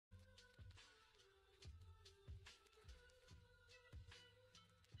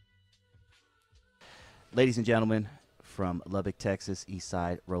Ladies and gentlemen, from Lubbock, Texas, East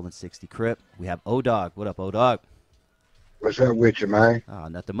Side, Rollin 60 Crip, we have O-Dogg. What up, O-Dogg? What's up with you, man? Oh,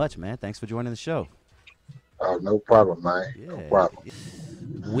 nothing much, man. Thanks for joining the show. Oh, no problem, man. No Yeah. problem.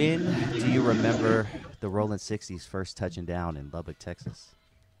 When do you remember the Rollin 60s first touching down in Lubbock, Texas?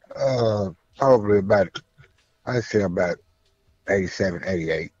 Probably about, I'd say about 87,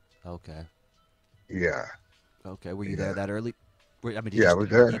 88. Okay. Yeah, Okay. Were you there yeah, that early? I mean, yeah. I was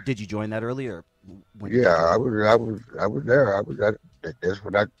there. did you join that early, or when did Yeah, you I join? was, I was, I was there. That's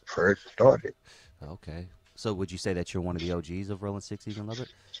when I first started. Okay. So would you say that you're one of the OGs of Rollin 60s in Lubbock?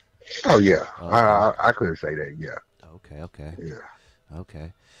 Oh yeah, Okay. I could say that. Yeah, Okay. Okay. yeah.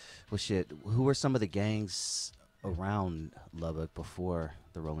 Okay. Well, shit. Who were some of the gangs around Lubbock before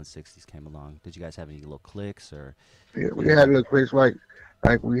the Rolling 60s came along? Did you guys have any little cliques or, Yeah, you we know, had like, little place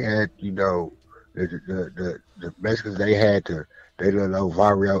like we had, the Mexicans. They had they little old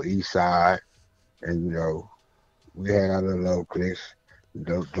Barrio East Side, and we had our little old cliques.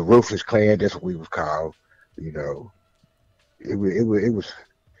 The Rufus Clan. That's what we was called. You know, it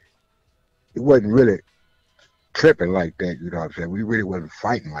wasn't really tripping like that. You know what I'm saying? We really wasn't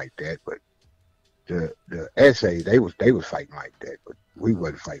fighting like that. But the essays, they was fighting like that. But we oh,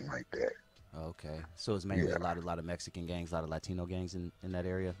 wasn't fighting like that. okay. So it's mainly Yeah, a lot of Mexican gangs, a lot of Latino gangs in that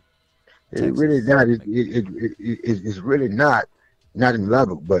area, it really Texas. not. It's really not in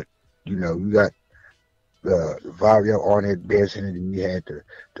Lubbock, but you got Vario on that Benson, and then you had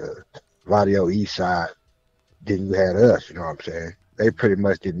the Vario East Side. Then you had us. You know what I'm saying? They pretty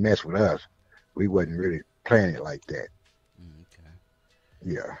much didn't mess with us. We wasn't really playing it like that. Okay.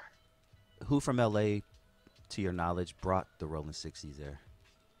 Yeah. Who from LA, to your knowledge, brought the Rolling 60s there?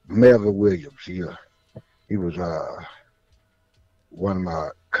 Melvin Williams. He was one of my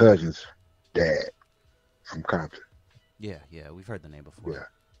cousin's dad from Compton. Yeah, yeah, we've heard the name before.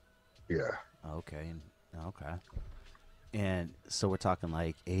 Yeah, yeah, Okay, okay. And so we're talking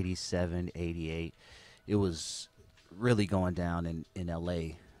like 87, 88. It was really going down in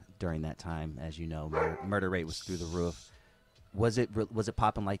LA during that time. As you know, murder rate was through the roof. Was it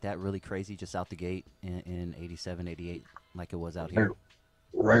popping like that really crazy just out the gate in 87, 88, like it was out right,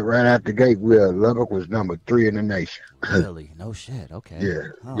 here? right out the gate. Lubbock was number 3 in the nation. Really? No shit. Okay. Yeah,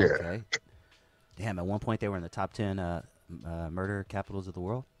 Oh, yeah, okay. Damn, at one point they were in the top 10 murder capitals of the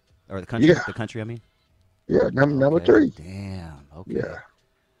world, or the country, yeah, I mean. yeah. Number Okay. 3. Damn. Okay. Yeah.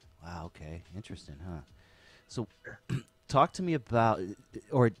 Wow, okay. Interesting, huh? So talk to me about,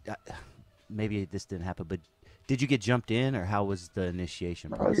 or maybe this didn't happen, but did you get jumped in, or how was the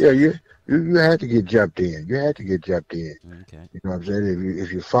initiation Oh yeah, process? you had to get jumped in. You had to get jumped in. Okay. You know what I'm saying?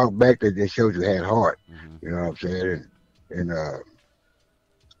 If you fought back, that showed you had heart. Mm-hmm. You know what I'm saying? And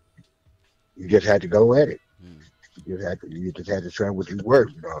you just had to go at it. Mm. You just had to try what you were.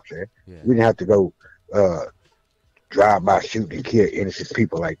 You know what I'm saying? Yeah. We didn't have to go uh, drive by, shoot, and kill innocent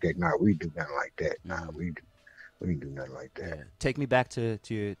people like that. No, we do nothing like that. No, Mm. we didn't do nothing like that. Yeah. Take me back to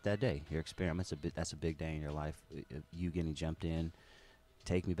that day, your experience. That's a big day in your life. You getting jumped in.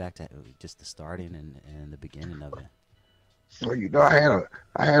 Take me back to just the starting and the beginning of it. Well,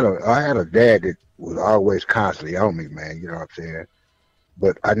 I had a dad that was always constantly on me, man. You know what I'm saying?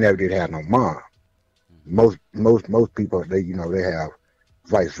 But I never did have no mom. Mm-hmm. Most people they have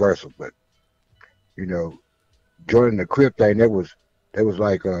vice versa. But you know, joining the Crip thing, that was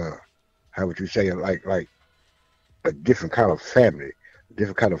like how would you say it, like a different kind of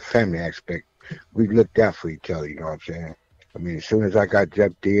family aspect. We looked out for each other. You know what I'm saying? I mean, as soon as I got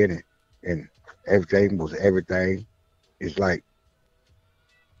jumped in and everything was everything, it's like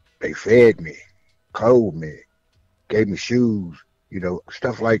they fed me, clothed me, gave me shoes,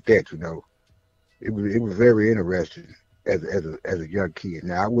 stuff like that. It was very interesting as a young kid.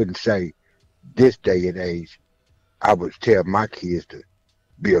 Now I wouldn't say this day and age I would tell my kids to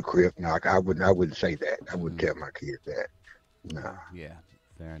be a Crip. No, I wouldn't say that. I wouldn't Mm-hmm. tell my kids that. No. Yeah.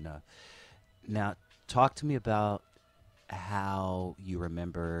 Fair enough. Now, talk to me about how you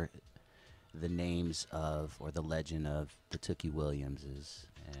remember the names of, or the legend of, the Tookie Williamses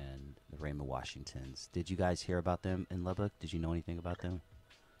and the Raymond Washingtons. Did you guys hear about them in Lubbock? Did you know anything about them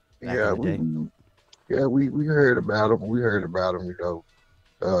back in Yeah, the day? we heard about them. We heard about them.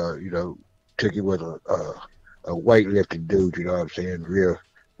 Tookie was a weightlifting dude. You know what I'm saying?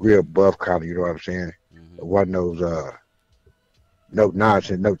 Real buff kind of. You know what I'm saying? Mm-hmm. One of those no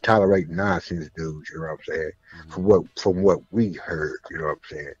nonsense, no tolerating nonsense dudes. You know what I'm saying? Mm-hmm. From what we heard. You know what I'm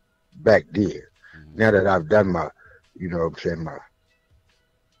saying? Back then. Mm-hmm. Now that I've done my, you know what I'm saying, my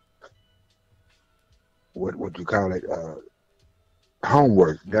what you call it,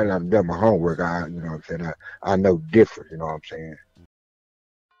 homework. Now that Mm-hmm. I've done my homework, you know what I'm saying, I know different. You know what I'm saying?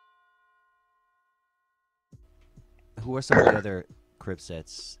 Who are some of the other Crip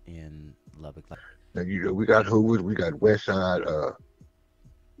sets in Lubbock? Like, And we got Hoovers, we got West Side,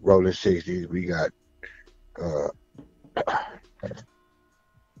 Rolling 60s, we got uh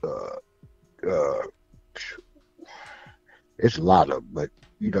uh uh it's a lot of them, but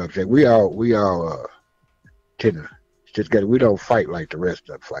you know what I'm saying? We all tend to just get we don't fight like the rest of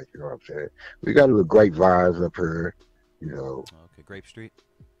them fight, you know what I'm saying? We got a little great vibes up here, you know. okay, Grape Street.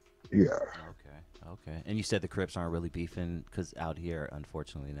 Yeah. Okay, okay. And you said the Crips aren't really beefing because out here,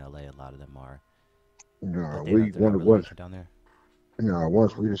 unfortunately, in LA, a lot of them are. No, But they're not one really once beefing down there.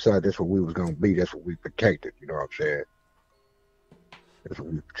 once we decided that's what we was gonna be, that's what we protected, you know what I'm saying? That's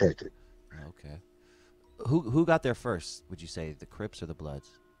what we protected. Okay. Who got there first? Would you say the Crips or the Bloods?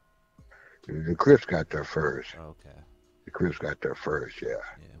 The Crips got there first. Okay. The Crips got there first, yeah.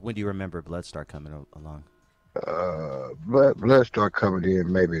 Yeah. When do you remember Bloods start coming along? Blood start coming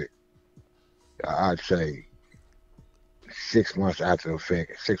in maybe I'd say 6 months after the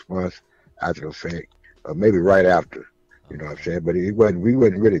fact, 6 months after the fact, or maybe right after. You know what I'm saying? But we wasn't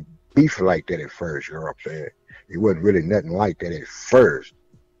really beefing like that at first, you know what I'm saying? It wasn't really nothing like that at first,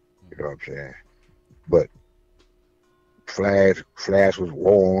 you know what I'm saying? But Flash was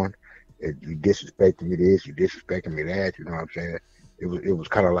warned. You disrespecting me this, you disrespecting me that, you know what I'm saying? It was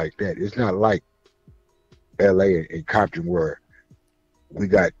kind of like that. It's not like LA and Compton where we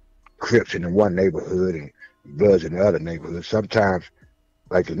got Crips in the one neighborhood and Bloods in the other neighborhood. Sometimes,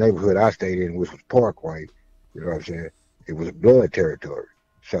 like the neighborhood I stayed in, which was Parkway, you know what I'm saying? It was a Blood territory.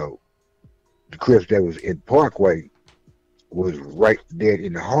 So the Crips that was in Parkway was right dead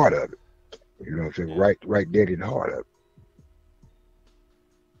in the heart of it. You know what I'm saying? Yeah. Right dead in the heart of it.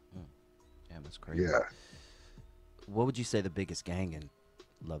 Damn, that's crazy. Yeah. What would you say the biggest gang in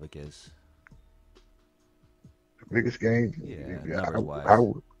Lubbock is? The biggest game, Yeah,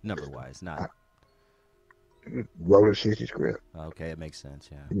 number wise, not. Rolling 60 Crip. Okay, it makes sense.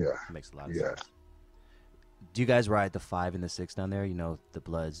 Yeah, Yeah. it makes a lot of Yeah. sense. Do you guys ride the 5 and the 6 down there? You know, the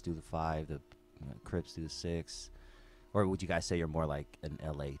Bloods do the 5, the Crips do the 6, or would you guys say you're more like an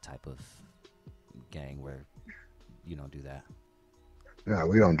LA type of gang where you don't do that? No,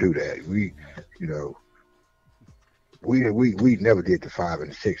 we don't do that. You know, we never did the 5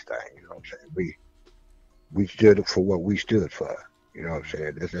 and the 6 thing. You know what I'm saying? We stood for what we stood for. You know what I'm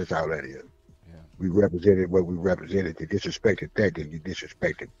saying? That's all that is. Yeah. We represented what we represented. You disrespected that, then you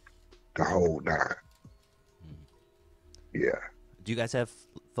disrespected the whole nine. Yeah. Do you guys have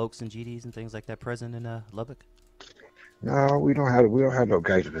folks and GDs and things like that present in Lubbock? No, we don't have no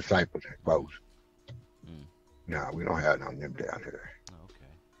guys and disciples and folks. Mm. No, we don't have none of them down here. Okay,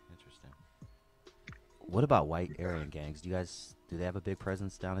 interesting. What about white Aryan gangs? Do they have a big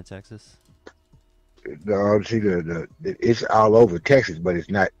presence down in Texas? No, see, it's all over Texas, but it's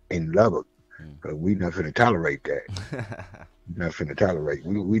not in Lubbock. Cause we not finna tolerate that. Not finna tolerate.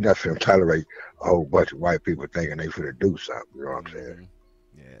 We not finna tolerate a whole bunch of white people thinking they finna do something. You know what I'm saying?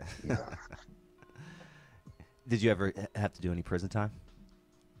 Yeah. Nah. Did you ever have to do any prison time?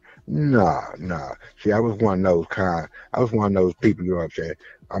 Nah. See, I was one of those people. You know what I'm saying?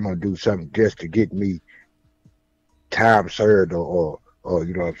 I'm gonna do something just to get me time served, or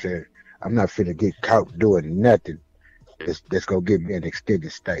you know what I'm saying? I'm not finna get caught doing nothing that's gonna give me an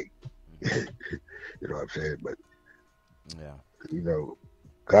extended stay. You know what I'm saying? But yeah, you know,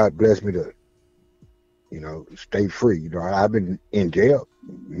 God bless me to, you know, stay free. You know, I've been in jail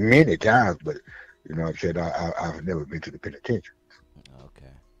many times, but you know what I'm saying? I've never been to the penitentiary.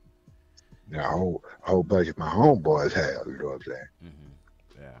 Okay. Now, a whole bunch of my homeboys have. You know what I'm saying?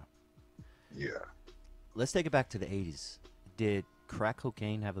 Mm-hmm. Yeah. Yeah. Let's take it back to the 80s. Did crack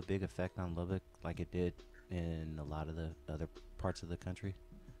cocaine have a big effect on Lubbock like it did in a lot of the other parts of the country?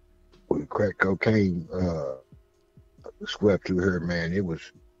 When crack cocaine swept through here, man, it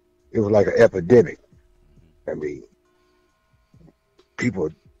was like an epidemic. I mean, people.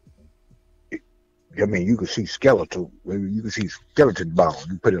 I mean, you could see skeletal. You could see skeleton bones.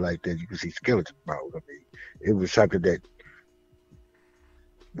 You put it like that. You could see skeleton bones. I mean, it was something that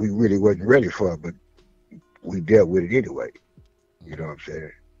we really wasn't ready for, but we dealt with it anyway. You know what I'm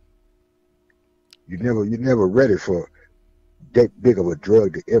saying? You're never ready for that big of a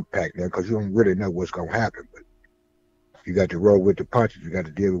drug to impact that, because you don't really know what's gonna happen. But you got to roll with the punches. You got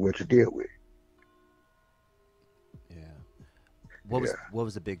to deal with what you deal with. Yeah. What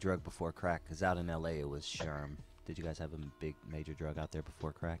was the big drug before crack? Because out in LA it was Sherm. Did you guys have a big major drug out there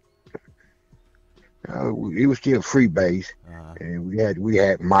before crack? It was still freebase, and we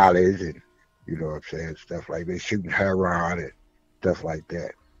had mollies, and you know what I'm saying, stuff like that, shooting heroin and stuff like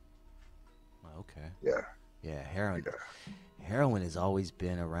that. Okay. Yeah. Yeah, heroin. Yeah. Heroin has always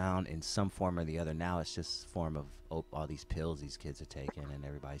been around in some form or the other. Now it's just form of all these pills these kids are taking and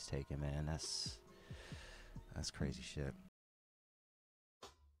everybody's taking. Man, that's crazy shit.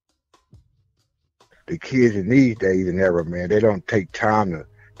 The kids in these days and era, man, they don't take time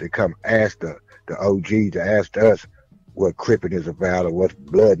to come ask the OG to ask us what cripping is about or what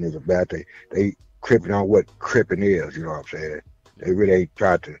blooding is about. They cripping on what cripping is, you know what I'm saying? They really ain't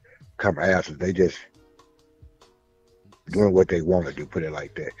try to come ask us. They just doing what they want to do, put it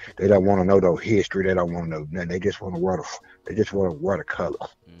like that. They don't want to know no history. They don't want to know nothing. They just want to wear the color.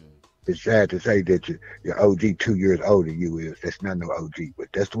 It's sad to say that your OG 2 years older than you is. That's not no OG, but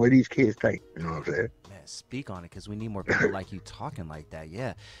that's the way these kids think. You know what I'm saying? Man, speak on it, because we need more people like you talking like that.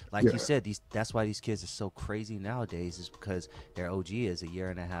 Yeah, like you said, that's why these kids are so crazy nowadays, is because their OG is a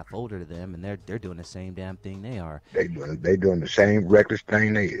year and a half older than them, and they're doing the same damn thing they are. They doing the same reckless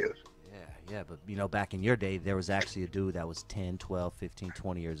thing they is. Yeah, but you know, back in your day, there was actually a dude that was 10, 12, 15,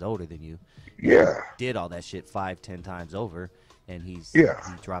 20 years older than you. Yeah. Did all that shit 5, 10 times over, and he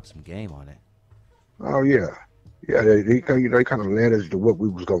dropped some game on it. Oh yeah, yeah. They kind of led us to what we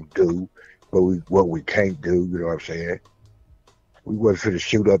was gonna do, what we can't do. You know what I'm saying? We wasn't finna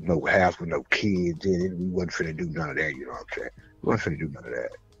shoot up no house with no kids in it. We wasn't finna do none of that. You know what I'm saying? We wasn't finna do none of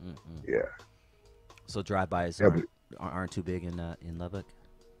that. Yeah. So drive-bys aren't too big in Lubbock.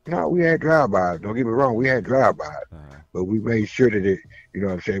 No, we had drive-bys. Don't get me wrong, we had drive-bys, but we made sure that you know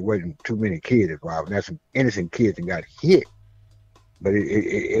what I'm saying, wasn't too many kids involved. Now some innocent kids that got hit, but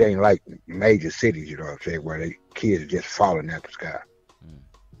it ain't like major cities, you know what I'm saying, where they kids are just falling out the sky.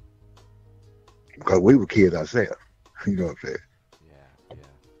 Because we were kids ourselves, you know what I'm saying. Yeah.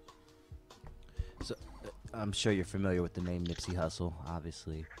 So I'm sure you're familiar with the name Nipsey Hussle,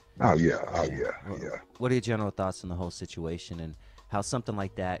 obviously. Oh yeah. What are your general thoughts on the whole situation and how something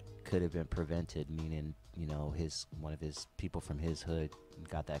like that could have been prevented, meaning, you know, one of his people from his hood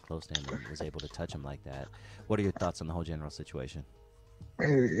got that close to him and was able to touch him like that? What are your thoughts on the whole general situation?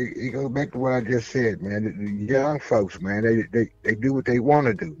 Man, it goes back to what I just said, man. The young folks, man, they do what they want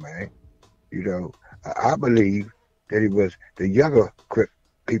to do, man. You know, I believe that it was the younger Crip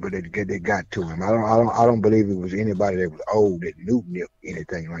people that got to him. I don't believe it was anybody that was old that knew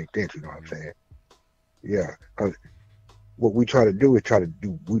anything like that. You know what I'm saying? Yeah, because what we try to do is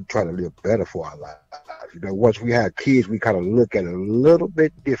we try to live better for our lives. You know, once we have kids, we kind of look at it a little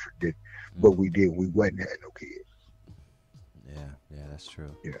bit different than what we did when we wasn't had no kids. Yeah, that's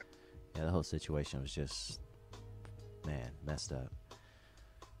true. Yeah, the whole situation was just, man, messed up.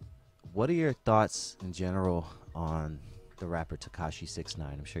 What are your thoughts in general on the rapper Tekashi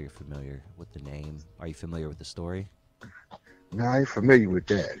 6ix9ine? I'm sure you're familiar with the name. Are you familiar with the story? No, I ain't familiar with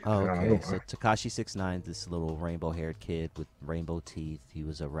that. Oh, okay. So Tekashi 6ix9ine, this little rainbow-haired kid with rainbow teeth. He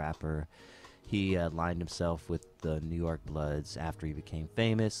was a rapper. He aligned himself with the New York Bloods after he became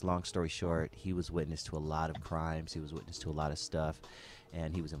famous. Long story short, he was witness to a lot of crimes. He was witness to a lot of stuff,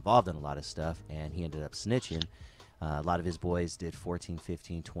 and he was involved in a lot of stuff, and he ended up snitching. A lot of his boys did 14,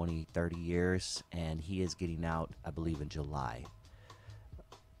 15, 20, 30 years, and he is getting out, I believe, in July.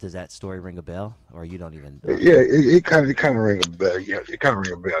 Does that story ring a bell, or you don't even? Yeah, it kind of ring a bell. Yeah, it kind of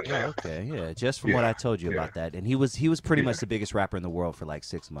ring a bell now. Okay, yeah. Just from what I told you about that, and he was pretty much the biggest rapper in the world for like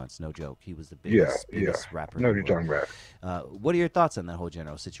 6 months. No joke. He was the biggest rapper. No, you're talking about. What are your thoughts on that whole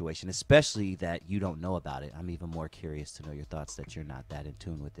general situation, especially that you don't know about it? I'm even more curious to know your thoughts that you're not that in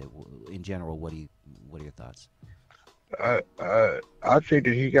tune with it. In general, what are your thoughts? I think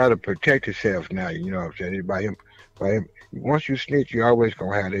that he got to protect himself now. You know what I'm saying? By him, once you snitch, you always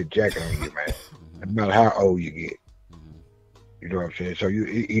gonna have that jacket on you, man. No matter how old you get. You know what I'm saying? So you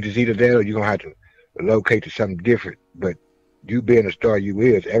either that or you're gonna have to locate to something different. But you being a star you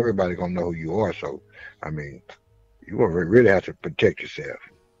is, everybody gonna know who you are. So I mean, you gonna really have to protect yourself.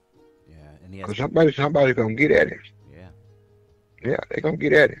 Yeah, and because somebody's gonna get at him. Yeah, they're gonna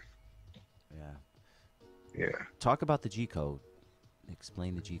get at him. Yeah. Talk about the G code.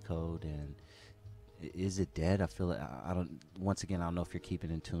 Explain the G code, and is it dead? I feel like I don't. Once again, I don't know if you're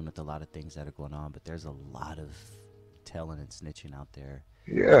keeping in tune with a lot of things that are going on, but there's a lot of telling and snitching out there.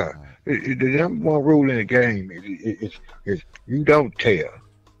 Yeah, the number one rule in the game is you don't tell.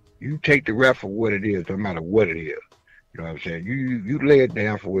 You take the rap for what it is, no matter what it is. You know what I'm saying? You lay it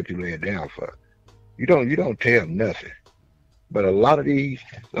down for what you lay it down for. You don't tell nothing. But a lot of these,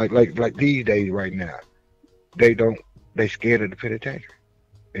 like these days right now, they scared of the penitentiary,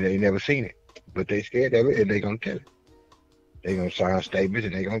 and they never seen it, but they scared of it, and they gonna tell it. They gonna sign statements,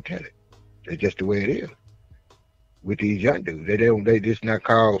 and they gonna tell it. It's just the way it is. With these young dudes, they just not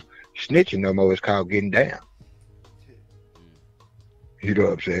called snitching no more. It's called getting down. You know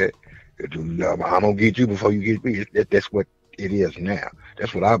what I'm saying? I'm gonna get you before you get me. That's what it is now.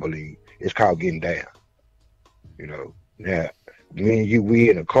 That's what I believe. It's called getting down. You know. Now, me and you,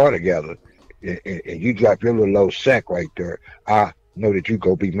 we in a car together, and you drop your little low sack right there. I know that you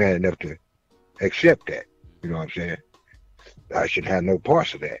gonna be man enough to accept that. You know what I'm saying? I shouldn't have no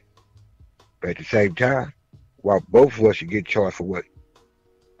parts of that. But at the same time, while both of us should get charged for what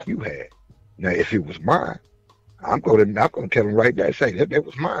you had. Now, if it was mine, I'm gonna tell him right there, say that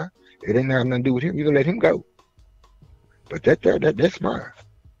was mine. It ain't have nothing to do with him. You gonna let him go. But that's mine.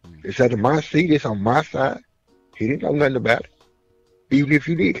 It's under my seat. It's on my side. He didn't know nothing about it. Even if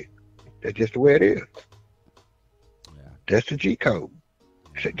you did, that's just the way it is. Yeah. That's the G code.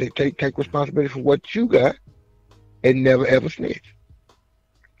 Take responsibility for what you got, and never ever snitch.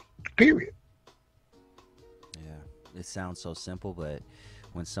 Period. Yeah. It sounds so simple, but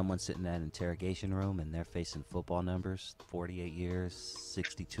when someone's sitting in that interrogation room and they're facing football numbers, 48 years,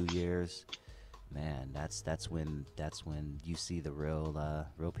 62 years, man, that's when you see the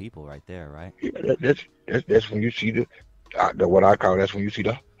real people right there, right? Yeah, that's when you see the what I call, that's when you see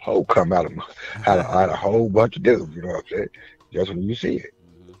the whole come out of a whole bunch of dudes. You know what I'm saying? That's when you see it.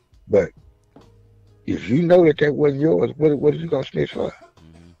 Mm-hmm. But if you know that wasn't yours, what are you gonna snitch for?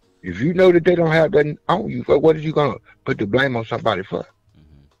 Mm-hmm. If you know that they don't have that on you, what are you gonna put the blame on somebody for?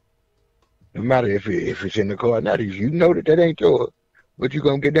 Mm-hmm. No matter if it's in the car or not, if you know that ain't yours, what you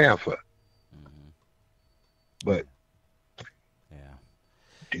gonna get down for? Mm-hmm. But yeah,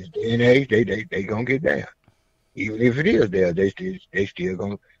 this day and age, they gonna get down. Even if it is there, they still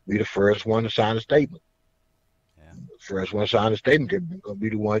gonna be the first one to sign a statement. yeah. The first one to sign a statement, they're gonna be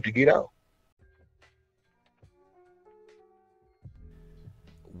the one to get out.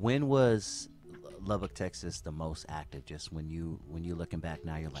 When was Lubbock, Texas, the most active? Just when you looking back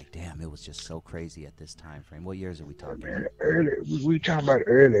now, you're like, damn, it was just so crazy at this time frame. What years are we talking? Man, early, we talking about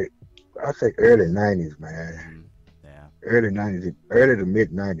early. I say early '90s, man. Mm-hmm. Yeah. Early '90s, early to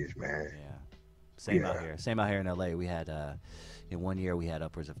mid '90s, man. Yeah. Same out here. Same out here in LA. We had in one year we had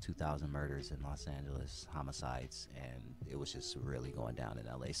upwards of 2,000 murders in Los Angeles, homicides, and it was just really going down in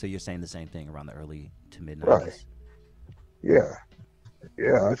LA. So you're saying the same thing around the early to mid '90s? Right. Yeah.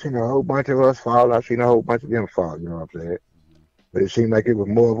 Yeah, I seen a whole bunch of us fall. I seen a whole bunch of them fall. You know what I'm saying? Mm-hmm. But it seemed like it was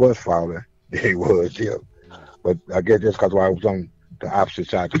more of us falling than it was them. Yeah. But I guess that's because I was on the opposite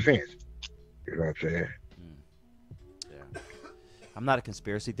side of the fence. You know what I'm saying? Yeah. I'm not a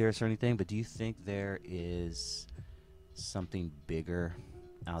conspiracy theorist or anything, but do you think there is something bigger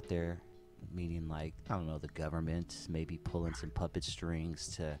out there? Meaning, like, I don't know, the government maybe pulling some puppet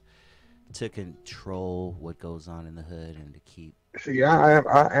strings to control what goes on in the hood and to keep. See, I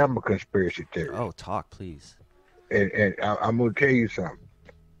am a conspiracy theorist. Oh, talk, please. And I'm gonna tell you something.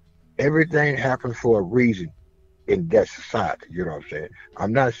 Everything happens for a reason in that society. You know what I'm saying?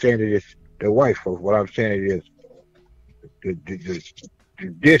 I'm not saying that it's the white folks. What I'm saying is the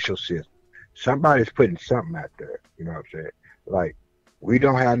judicial system. Somebody's putting something out there. You know what I'm saying? Like, we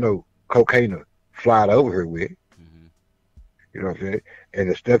don't have no cocaine to fly over here with. Mm-hmm. You know what I'm saying? And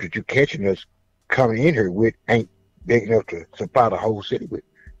the stuff that you're catching us coming in here with ain't big enough to supply the whole city with.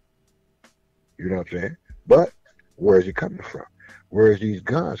 You know what I'm saying? But where is it coming from? Where is these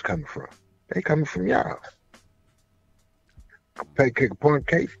guns coming from? They coming from y'all. Point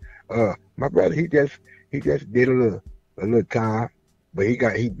case. My brother, he just did a little time, but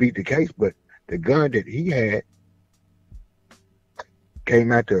he beat the case. But the gun that he had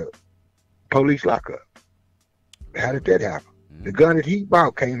came out the police lockup. How did that happen? Mm-hmm. The gun that he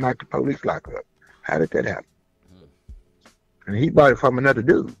bought came out the police lockup. How did that happen? And he bought it from another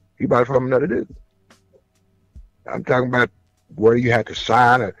dude. I'm talking about where you had to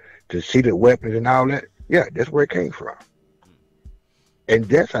sign to see the weapons and all that. Yeah, that's where it came from. And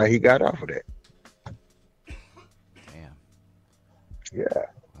that's how he got off of that. Damn. Yeah.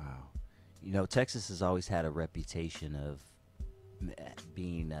 Wow. You know, Texas has always had a reputation of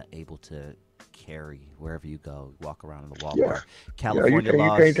being able to carry wherever you go, walk around in the Walmart. Yeah. California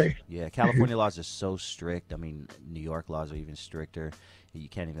you can't. yeah, California laws are so strict. I mean, New York laws are even stricter.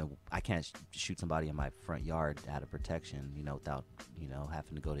 I can't shoot somebody in my front yard out of protection, without,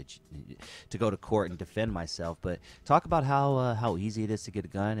 having to go to court and defend myself. But talk about how easy it is to get a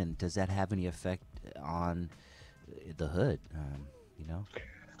gun, and does that have any effect on the hood?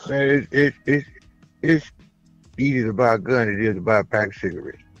 Man, it's easy to buy a gun. It is to buy a pack of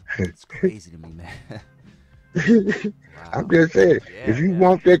cigarettes. It's crazy to me, man. Wow. I'm just saying, if you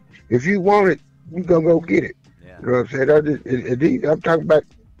want it, you gonna go get it. Yeah. You know what I'm saying? I'm talking about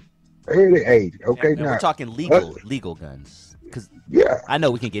early age. Okay, now now we're talking legal guns. Because I know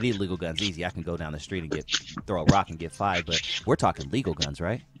we can get illegal guns easy. I can go down the street and throw a rock and get 5, but we're talking legal guns,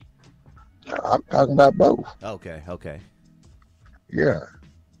 right? I'm talking about both. Okay. Yeah,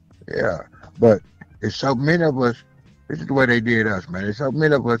 yeah. But it's so many of us. This is the way they did us, man. There's so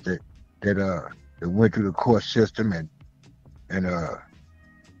many of us that went through the court system and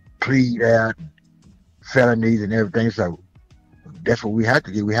plead out felonies and everything. So that's what we have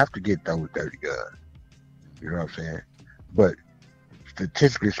to get. We have to get those dirty guns. You know what I'm saying? But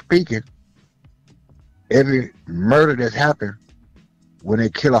statistically speaking, every murder that's happened when they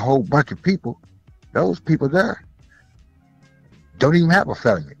kill a whole bunch of people, those people there don't even have a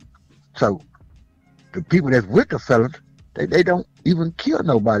felony. So the people that's with the felons, they don't even kill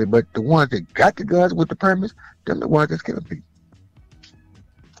nobody. But the ones that got the guns with the permits, them the ones that's killing people.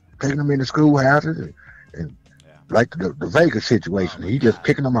 Taking them in the schoolhouses and Yeah. like the Vegas situation. He just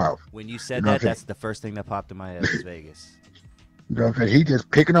picking them off. When you said You know what that, I'm that's the first thing that popped in my head was Vegas. You know what I'm saying? He just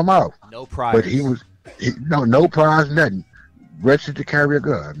picking them off. No priors. But no prize, nothing. Registered to carry a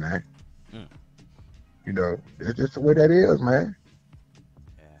gun, man. Mm. You know, that's just the way that is, man.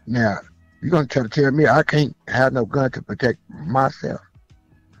 Yeah. Now, you're going to tell me I can't have no gun to protect myself?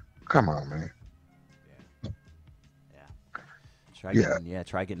 Come on, man. Yeah.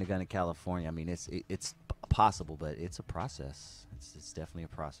 Try getting a gun in California. I mean, it's possible, but it's a process. It's definitely a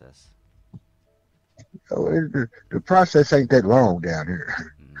process. Oh, the process ain't that long down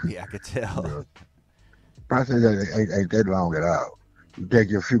here. Yeah, I could tell. You know, process ain't that long at all. You take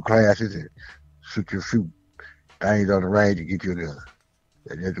your few classes and shoot your few things on the range and get you a gun.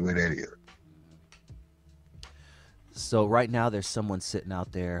 That's the way that is. So right now, there's someone sitting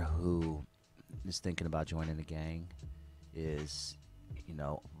out there who is thinking about joining the gang. Is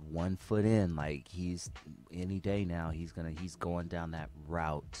 1 foot in, like he's any day now he's going down that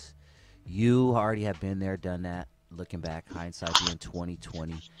route. You already have been there, done that. Looking back, hindsight being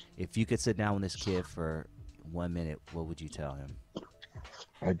 2020. If you could sit down with this kid for 1 minute, what would you tell him?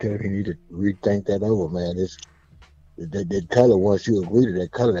 I tell him he need to rethink that over, man. That color, once you agree to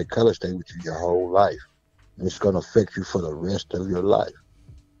that color stay with you your whole life. And it's gonna affect you for the rest of your life.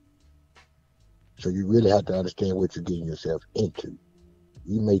 So you really have to understand what you're getting yourself into.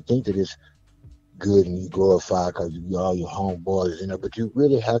 You may think that it's good and you glorify because all your homeboys is in there, but you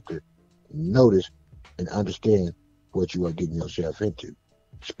really have to notice and understand what you are getting yourself into.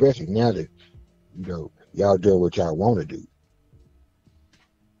 Especially now that, y'all doing what y'all want to do.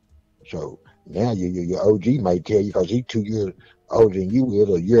 So now your OG might tell you, because he's 2 years older than you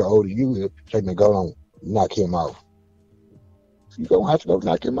will, or a year older than you will, say, man, go on, knock him off. You're going to have to go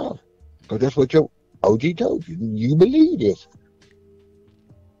knock him off. Because that's what your OG told you. You believe this.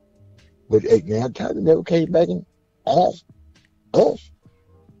 But now Tyler never came back and asked us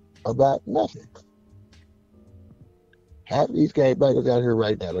about nothing. Half of these gamebackers out here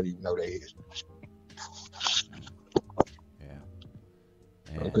right now don't even know they is.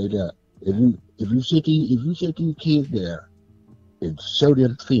 Yeah. Okay, now if you sit these kids there and show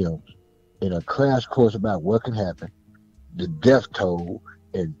them films in a crash course about what can happen, the death toll,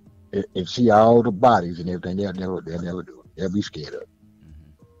 and see all the bodies and everything, they'll never do it. They'll be scared of it.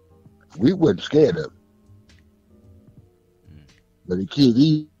 Mm-hmm. We wasn't scared of it. But the kids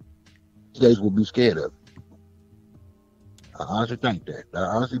these days will be scared of it. I honestly think that. I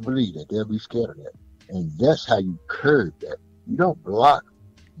honestly believe that they'll be scared of that. And that's how you curb that. You don't block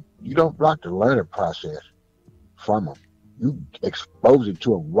the learning process from them. You expose it to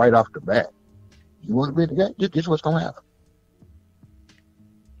them right off the bat. You want to be in the game? This is what's going to happen.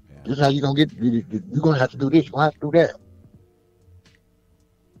 Yeah. This is how you're going to get, you're going to have to do this, you're going to have to do that.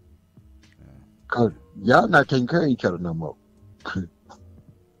 Because y'all not taking care of each other no more. You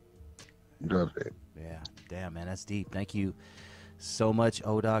know what I'm saying? Yeah. Damn, man, that's deep. Thank you so much,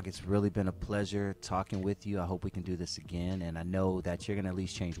 O-Dogg. It's really been a pleasure talking with you. I hope we can do this again. And I know that you're going to at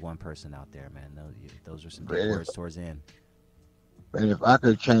least change one person out there, man. Those are some big words towards the end. And if I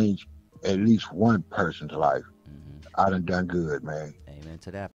could change at least one person's life, I done good, man. Amen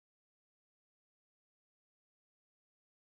to that.